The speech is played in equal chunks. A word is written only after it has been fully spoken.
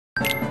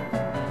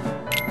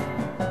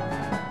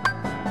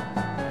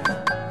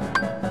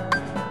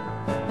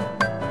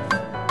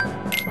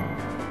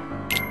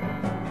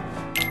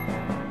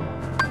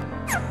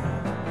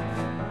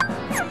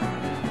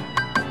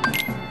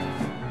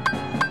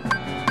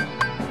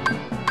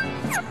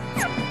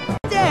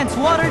Dance,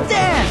 water,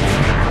 dance!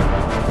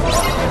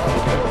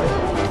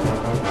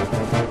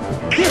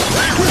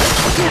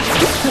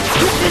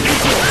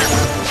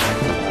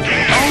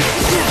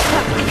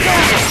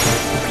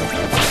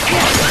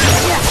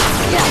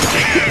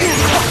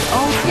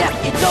 Oh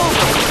yeah, it's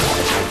over!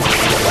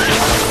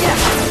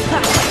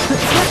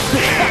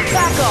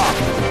 Back off!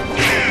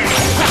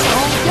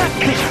 Oh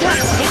yeah, it's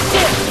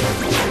this!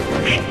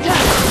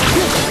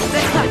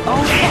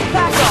 Oh yeah,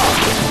 back off!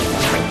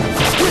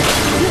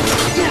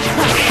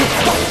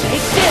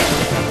 Take this!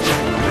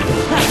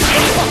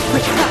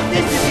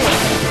 This is it!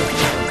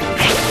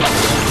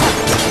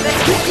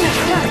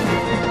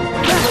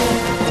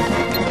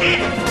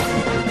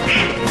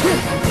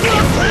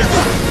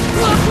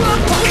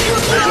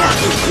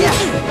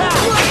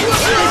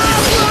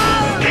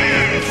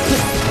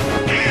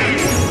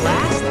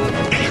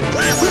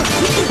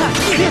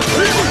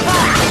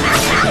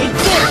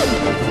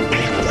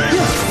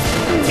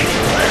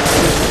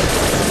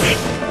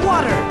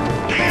 Water!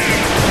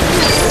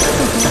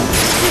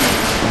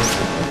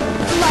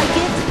 Like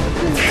it?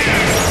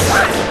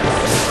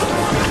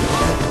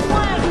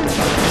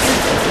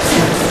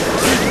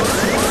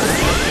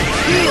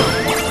 Feel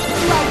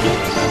like it?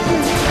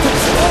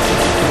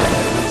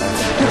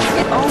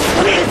 Oh,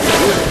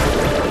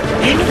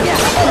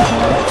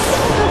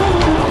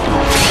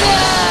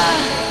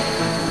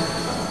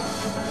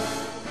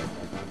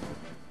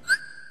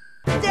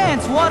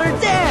 dance, water,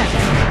 dance!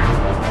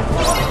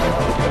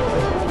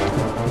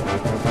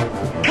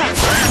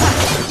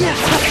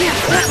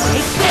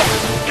 Take this!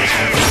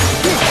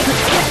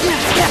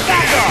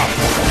 Back off!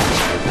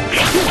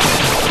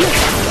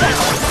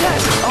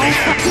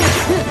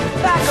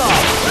 Back off!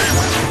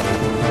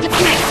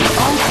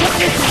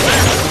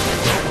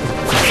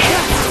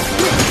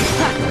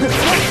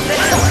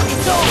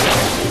 It's over!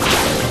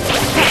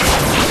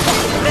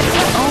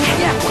 Oh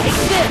yeah, take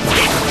this!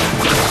 Take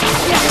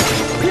this!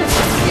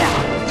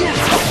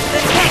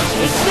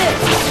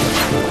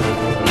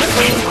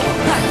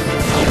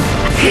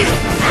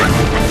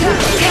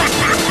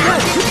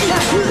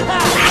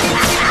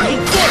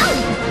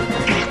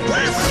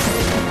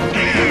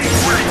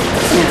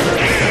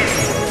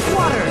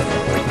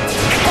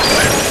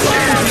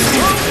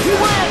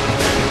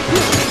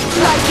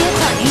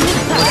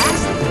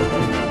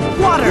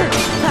 Water!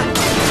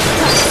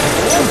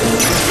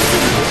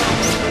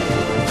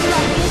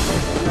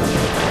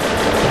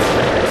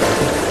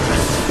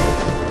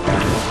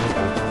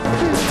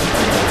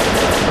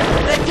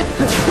 Like it?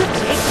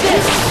 Water! Take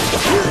this!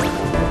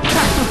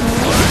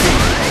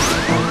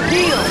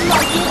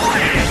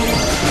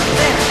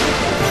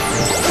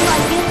 Feel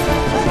like it? There!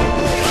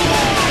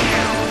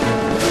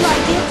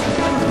 Like it? Like it? Like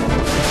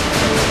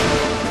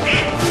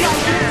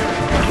it?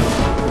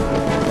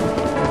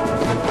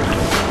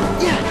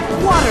 Yeah!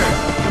 Water!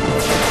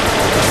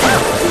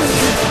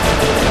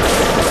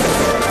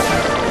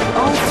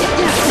 Oh,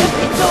 yeah!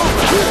 It's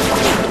over!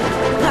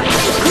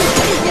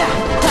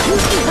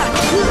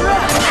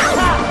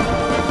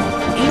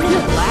 Ain't it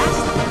a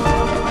blast?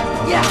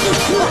 Yeah!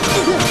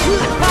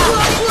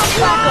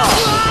 Back off!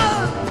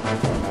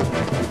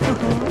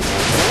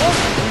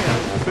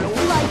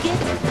 Like it?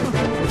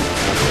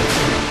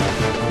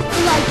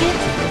 Like it?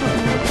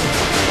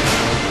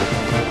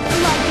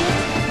 Like it?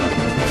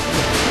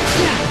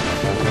 Yeah!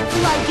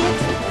 Like it?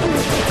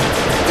 Yeah!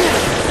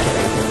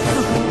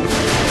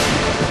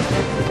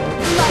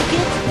 Like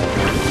it?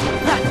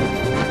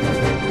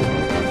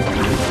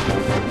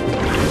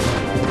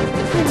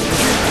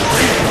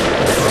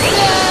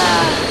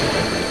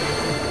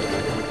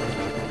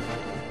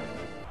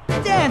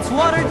 Dance,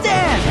 water,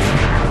 dance!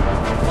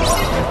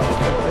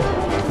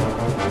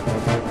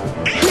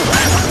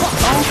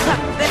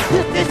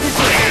 This is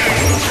it!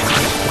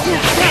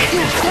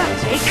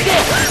 Take this! This is it! Take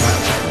this!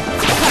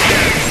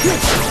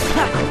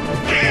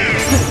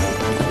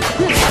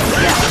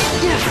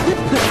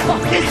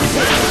 Back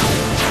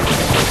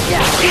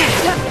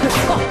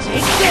off!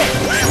 Take this!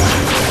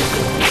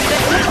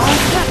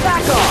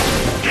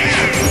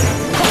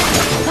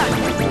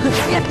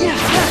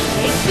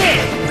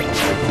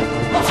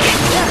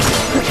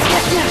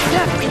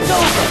 It's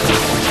over!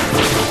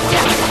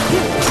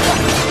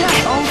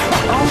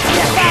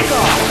 Back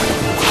off!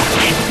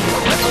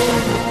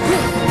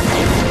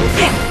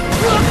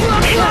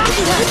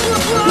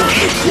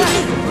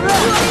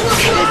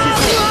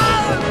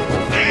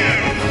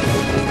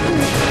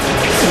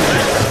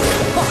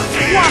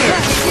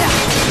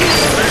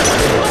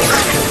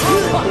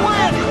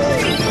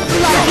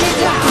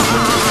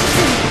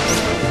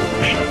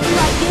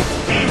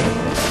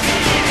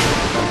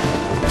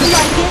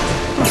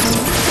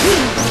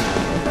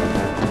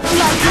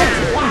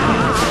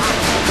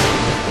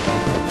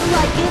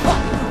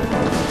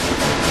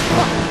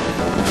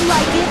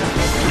 Like it?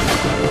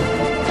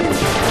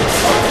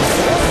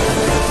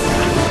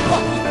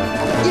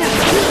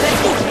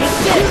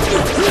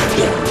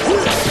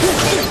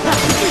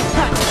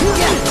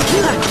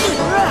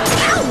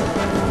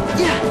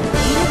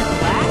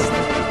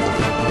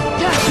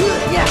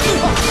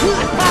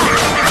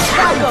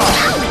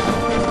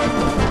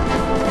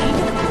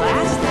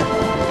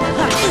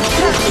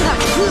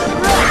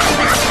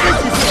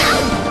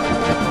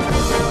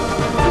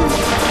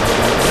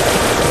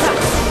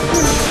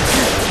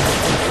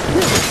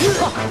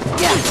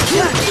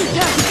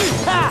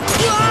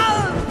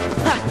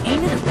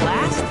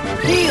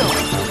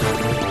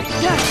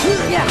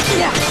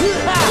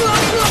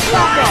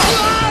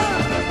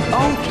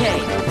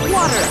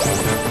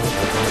 here.